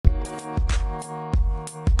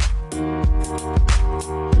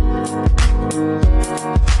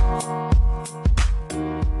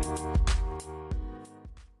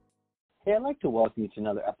to welcome you to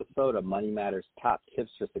another episode of Money Matters Top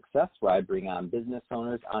Tips for Success, where I bring on business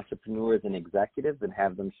owners, entrepreneurs, and executives and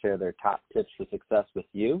have them share their top tips for success with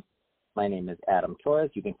you. My name is Adam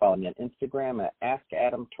Torres. You can follow me on Instagram at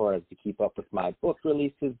AskAdamTorres to keep up with my book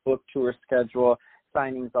releases, book tour schedule,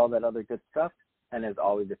 signings, all that other good stuff. And as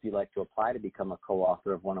always, if you'd like to apply to become a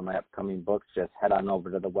co-author of one of my upcoming books, just head on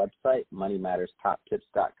over to the website,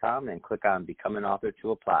 moneymatterstoptips.com, and click on Become an Author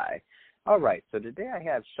to apply. All right, so today I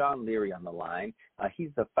have Sean Leary on the line.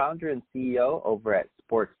 He's the founder and CEO over at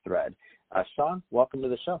SportsThread. Sean, welcome to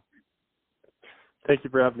the show. Thank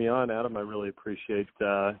you for having me on, Adam. I really appreciate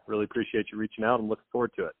you reaching out and looking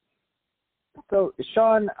forward to it. So,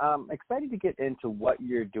 Sean, I'm excited to get into what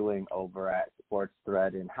you're doing over at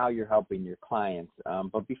SportsThread and how you're helping your clients.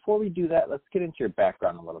 But before we do that, let's get into your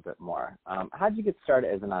background a little bit more. How did you get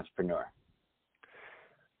started as an entrepreneur?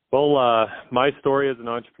 Well, my story as an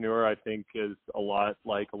entrepreneur, I think, is a lot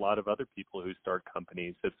like a lot of other people who start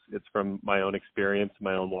companies. It's from my own experience,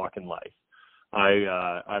 my own walk in life.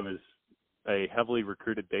 I was a heavily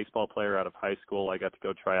recruited baseball player out of high school. I got to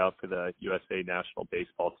go try out for the USA national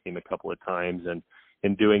baseball team a couple of times, and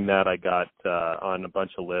in doing that, I got on a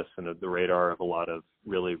bunch of lists and the radar of a lot of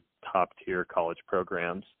really top-tier college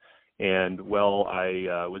programs. And while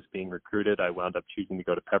I was being recruited, I wound up choosing to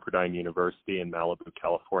go to Pepperdine University in Malibu,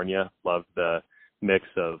 California. Loved the mix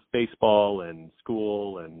of baseball and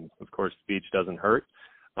school, and of course, the beach doesn't hurt.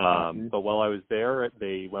 But while I was there,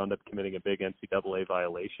 they wound up committing a big NCAA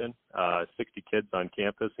violation. 60 kids on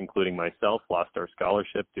campus, including myself, lost our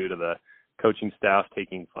scholarship due to the coaching staff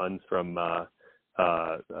taking funds from a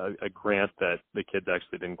grant that the kids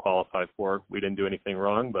actually didn't qualify for. We didn't do anything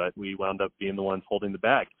wrong, but we wound up being the ones holding the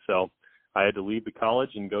bag. So I had to leave the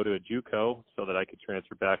college and go to a JUCO so that I could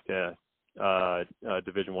transfer back to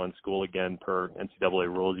Division I school. Again, per NCAA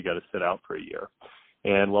rules, you got to sit out for a year.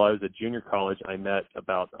 And while I was at junior college, I met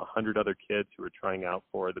about 100 other kids who were trying out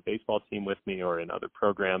for the baseball team with me or in other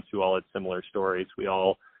programs who all had similar stories. We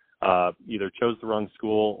all either chose the wrong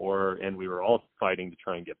school and we were all fighting to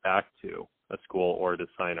try and get back to a school or to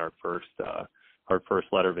sign our first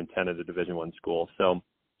letter of intent at a Division I school. So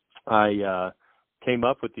I came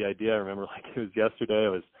up with the idea. I remember like it was yesterday. I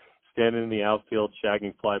was standing in the outfield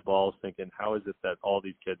shagging fly balls thinking, how is it that all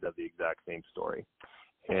these kids have the exact same story?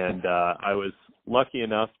 And I was lucky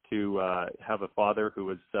enough to have a father who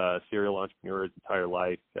was a serial entrepreneur his entire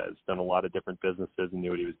life, has done a lot of different businesses and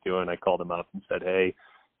knew what he was doing. I called him up and said, hey,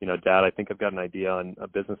 Dad, I think I've got an idea on a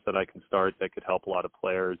business that I can start that could help a lot of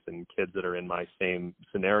players and kids that are in my same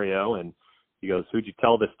scenario. And he goes, who'd you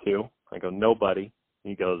tell this to? I go, nobody. And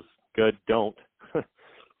he goes, good, don't.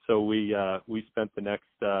 So I spent the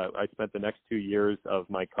next 2 years of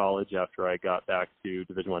my college after I got back to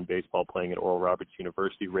Division I baseball playing at Oral Roberts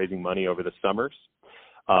University, raising money over the summers,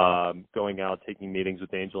 going out, taking meetings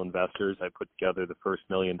with angel investors. I put together the first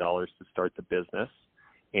 $1 million to start the business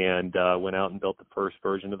and went out and built the first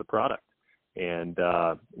version of the product. And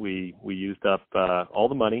we used up all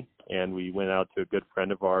the money, and we went out to a good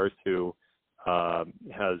friend of ours who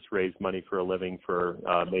has raised money for a living for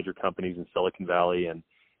major companies in Silicon Valley, and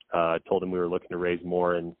told him we were looking to raise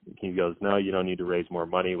more, and he goes, no, you don't need to raise more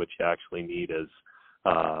money. What you actually need is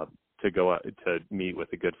to go out to meet with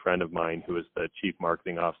a good friend of mine who is the chief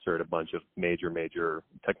marketing officer at a bunch of major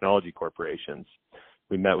technology corporations.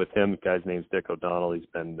 We met with him. The guy's name's Dick O'Donnell. He's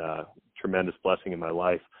been a tremendous blessing in my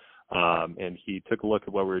life. And he took a look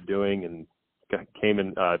at what we were doing and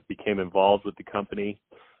became involved with the company.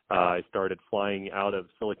 I started flying out of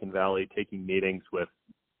Silicon Valley, taking meetings with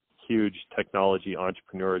huge technology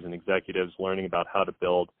entrepreneurs and executives, learning about how to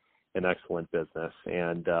build an excellent business.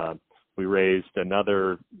 And we raised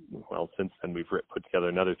since then we've put together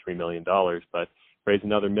another $3 million, but raised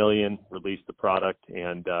another $1 million, released the product,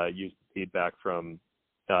 and used the feedback from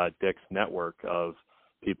Dick's network of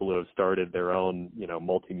people who have started their own,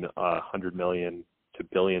 multi-100 million to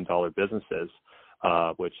billion-dollar businesses,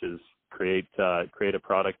 which is create a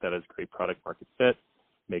product that has great product market fit,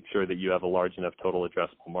 make sure that you have a large enough total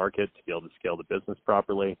addressable market to be able to scale the business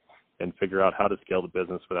properly, and figure out how to scale the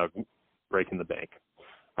business without breaking the bank.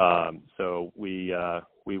 So we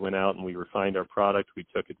went out and we refined our product. We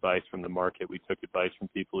took advice from the market. We took advice from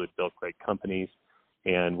people who had built great companies.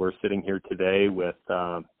 And we're sitting here today with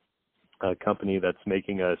a company that's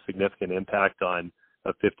making a significant impact on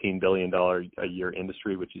a $15 billion a year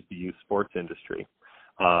industry, which is the youth sports industry,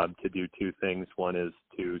 to do two things. One is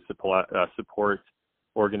to support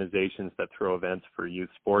organizations that throw events for youth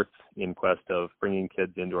sports in quest of bringing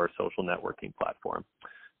kids into our social networking platform.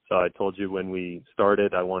 So I told you when we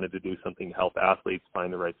started, I wanted to do something to help athletes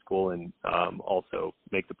find the right school and also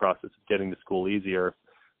make the process of getting to school easier.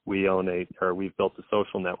 we've built a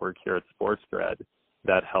social network here at SportsThread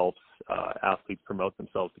that helps athletes promote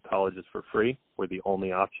themselves to colleges for free. We're the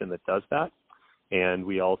only option that does that. And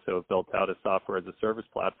we also have built out a software as a service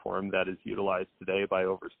platform that is utilized today by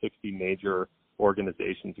over 60 major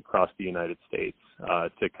organizations across the United States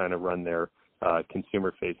to kind of run their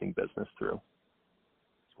consumer-facing business through.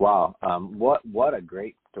 Wow, what a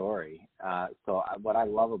great story. What I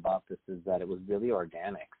love about this is that it was really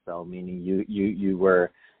organic. So meaning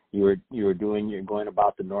you're going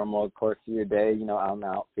about the normal course of your day, out in the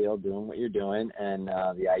outfield doing what you're doing, and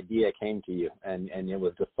the idea came to you, and it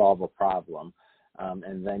was to solve a problem.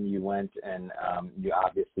 And then you went and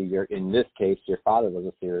in this case, your father was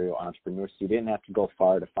a serial entrepreneur, so you didn't have to go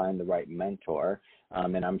far to find the right mentor.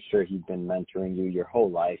 And I'm sure he'd been mentoring you your whole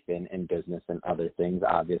life in business and other things,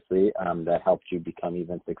 obviously, that helped you become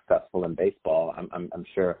even successful in baseball. I'm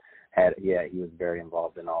sure he was very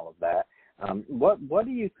involved in all of that. What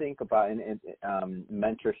do you think about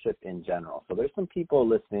mentorship in general? So there's some people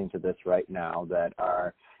listening to this right now that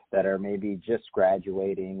are maybe just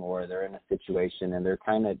graduating, or they're in a situation and they're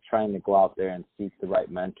kind of trying to go out there and seek the right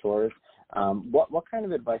mentors. What kind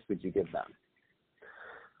of advice would you give them?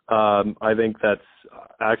 I think that's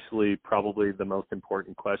actually probably the most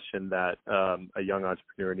important question that a young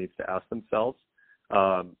entrepreneur needs to ask themselves.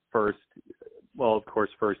 First,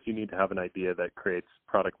 you need to have an idea that creates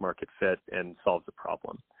product market fit and solves a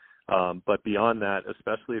problem. But beyond that,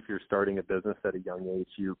 especially if you're starting a business at a young age,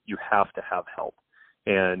 you have to have help.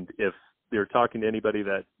 And if you're talking to anybody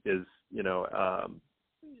that is,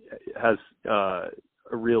 has a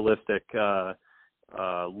realistic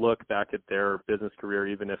look back at their business career,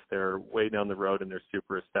 even if they're way down the road and they're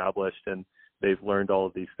super established and they've learned all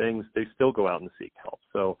of these things, they still go out and seek help.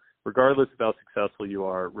 So regardless of how successful you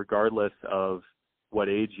are, regardless of what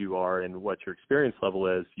age you are and what your experience level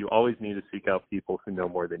is, you always need to seek out people who know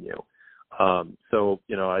more than you.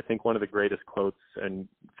 I think one of the greatest quotes and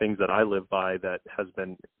things that I live by that has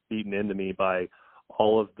been beaten into me by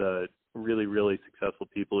all of the really, really successful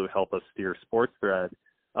people who help us steer SportsThread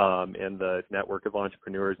and the network of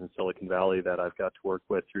entrepreneurs in Silicon Valley that I've got to work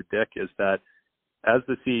with through Dick is that as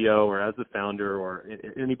the CEO or as the founder or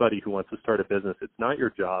anybody who wants to start a business, it's not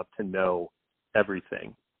your job to know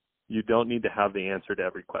everything. You don't need to have the answer to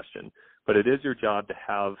every question, but it is your job to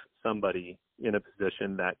have somebody in a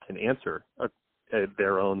position that can answer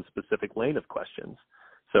their own specific lane of questions.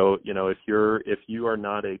 So, if you are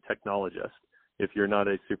not a technologist, if you're not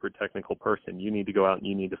a super technical person, you need to go out and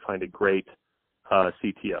you need to find a great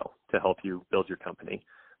CTO to help you build your company.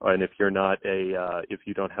 And if you're not if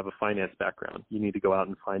you don't have a finance background, you need to go out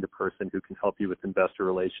and find a person who can help you with investor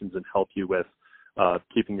relations and help you with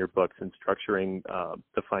keeping your books and structuring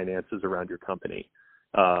the finances around your company.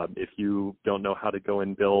 If you don't know how to go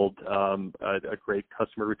and build a great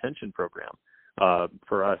customer retention program,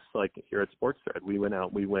 for us, like here at SportsThread, we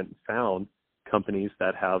went and found companies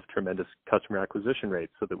that have tremendous customer acquisition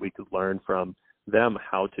rates so that we could learn from them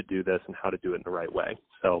how to do this and how to do it in the right way.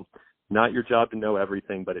 So not your job to know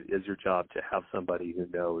everything, but it is your job to have somebody who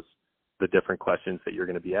knows the different questions that you're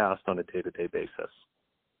going to be asked on a day-to-day basis.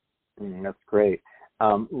 That's great.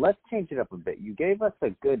 Let's change it up a bit. You gave us a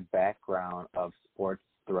good background of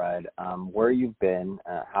SportsThread, where you've been,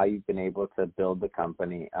 how you've been able to build the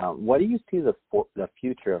company. What do you see the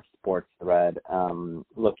future of SportsThread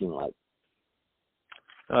looking like?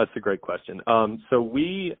 That's a great question. So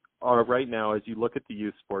we are right now, as you look at the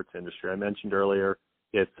youth sports industry, I mentioned earlier,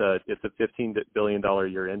 it's a $15 billion a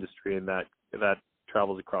year industry, and that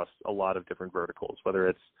travels across a lot of different verticals, whether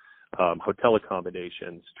it's hotel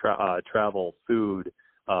accommodations, travel, food,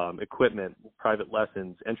 equipment, private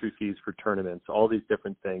lessons, entry fees for tournaments, all these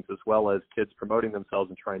different things, as well as kids promoting themselves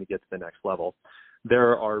and trying to get to the next level.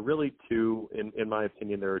 There are really in my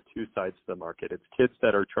opinion, there are two sides to the market. It's kids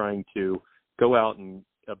that are trying to go out and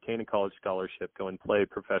obtain a college scholarship, go and play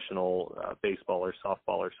professional baseball or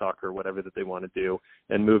softball or soccer, whatever that they want to do,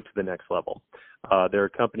 and move to the next level. There are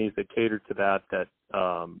companies that cater to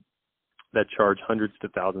that charge hundreds to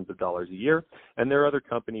thousands of dollars a year. And there are other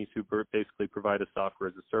companies who basically provide a software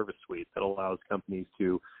as a service suite that allows companies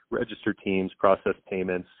to register teams, process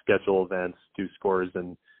payments, schedule events, do scores,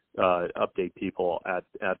 and update people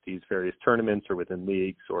at these various tournaments or within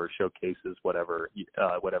leagues or showcases, whatever you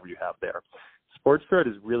have there. SportsThread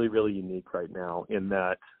is really, really unique right now in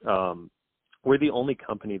that we're the only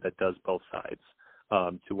company that does both sides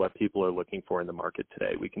to what people are looking for in the market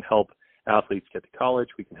today. We can help athletes get to college.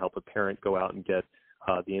 We can help a parent go out and get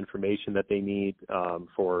the information that they need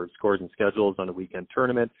for scores and schedules on a weekend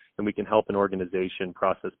tournament, and we can help an organization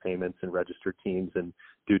process payments and register teams and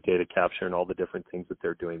do data capture and all the different things that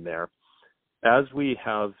they're doing there. as we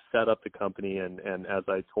have set up the company, and as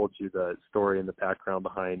I told you the story and the background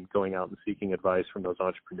behind going out and seeking advice from those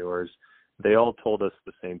entrepreneurs, they all told us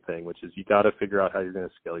the same thing, which is you got to figure out how you're going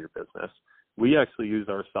to scale your business. We actually use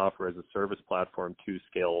our software as a service platform to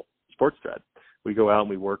scale SportsThread. We go out and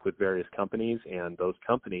we work with various companies, and those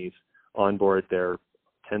companies onboard their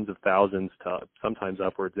tens of thousands to sometimes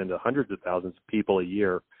upwards into hundreds of thousands of people a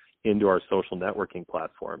year into our social networking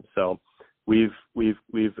platform. So we've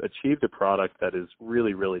achieved a product that is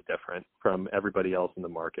really, really different from everybody else in the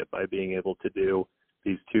market by being able to do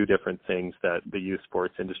these two different things that the youth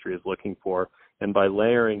sports industry is looking for. And by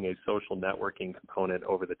layering a social networking component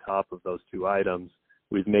over the top of those two items,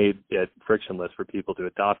 we've made it frictionless for people to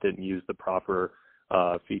adopt it and use the proper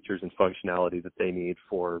features and functionality that they need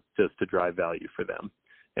for just to drive value for them.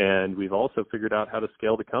 And we've also figured out how to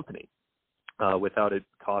scale the company without it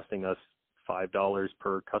costing us $5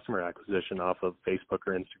 per customer acquisition off of Facebook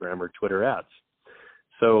or Instagram or Twitter ads.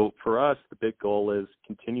 So for us, the big goal is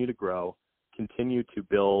continue to grow, continue to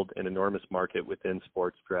build an enormous market within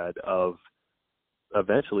SportsThread of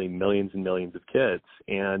eventually millions and millions of kids.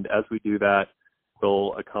 And as we do that,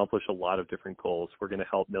 we'll accomplish a lot of different goals. We're going to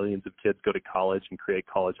help millions of kids go to college and create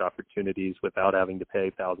college opportunities without having to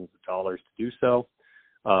pay thousands of dollars to do so.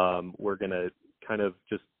 We're going to kind of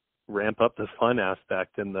just ramp up the fun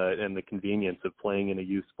aspect and the convenience of playing in a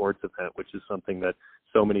youth sports event, which is something that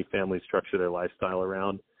so many families structure their lifestyle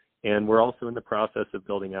around. And we're also in the process of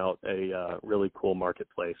building out a really cool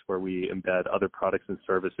marketplace where we embed other products and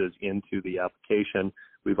services into the application.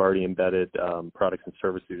 We've already embedded products and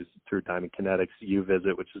services through Diamond Kinetics,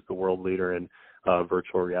 UVisit, which is the world leader in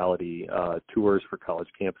virtual reality tours for college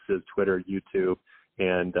campuses, Twitter, YouTube,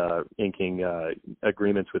 and inking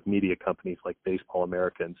agreements with media companies like Baseball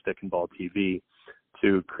America and Stick and Ball TV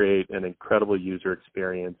to create an incredible user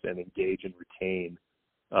experience and engage and retain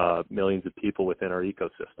millions of people within our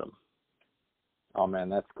ecosystem. Oh man,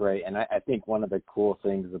 that's great. And I think one of the cool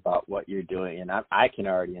things about what you're doing, and I can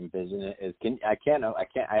already envision it, is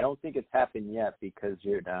I don't think it's happened yet because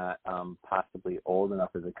you're not possibly old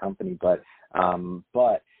enough as a company, but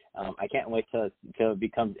I can't wait till it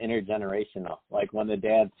becomes intergenerational. Like when the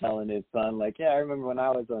dad's telling his son, like, yeah, I remember when I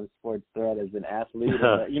was on SportsThread as an athlete.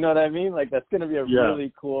 You know what I mean? Like that's going to be a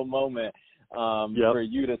really cool moment for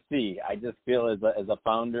you to see. I just feel as a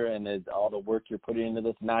founder and as all the work you're putting into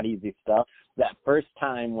this, not easy stuff, that first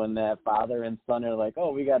time when that father and son are like,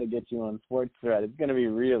 oh, we got to get you on SportsThread, it's going to be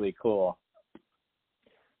really cool.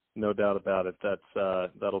 No doubt about it.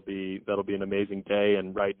 That'll be an amazing day.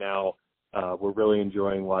 And right now, we're really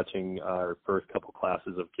enjoying watching our first couple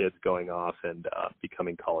classes of kids going off and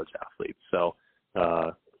becoming college athletes. So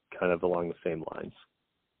kind of along the same lines.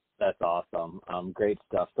 That's awesome. Great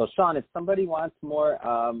stuff. So Sean, if somebody wants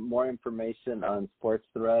more information on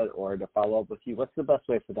SportsThread or to follow up with you, what's the best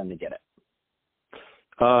way for them to get it?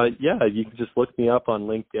 You can just look me up on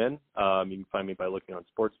LinkedIn. You can find me by looking on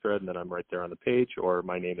SportsThread, and then I'm right there on the page. Or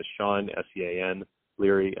my name is Sean, Sean,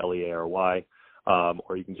 Leary, Leary.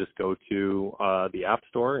 Or you can just go to the App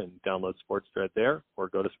Store and download SportsThread there, or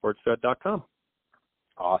go to sportsthread.com.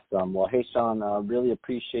 Awesome. Well, hey, Sean, really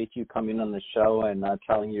appreciate you coming on the show and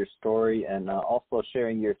telling your story and also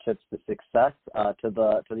sharing your tips to success to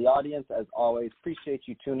the audience. As always, appreciate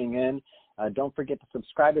you tuning in. Don't forget to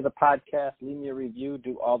subscribe to the podcast, leave me a review,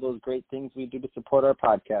 do all those great things we do to support our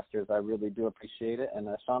podcasters. I really do appreciate it. And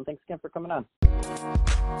Sean, thanks again for coming on.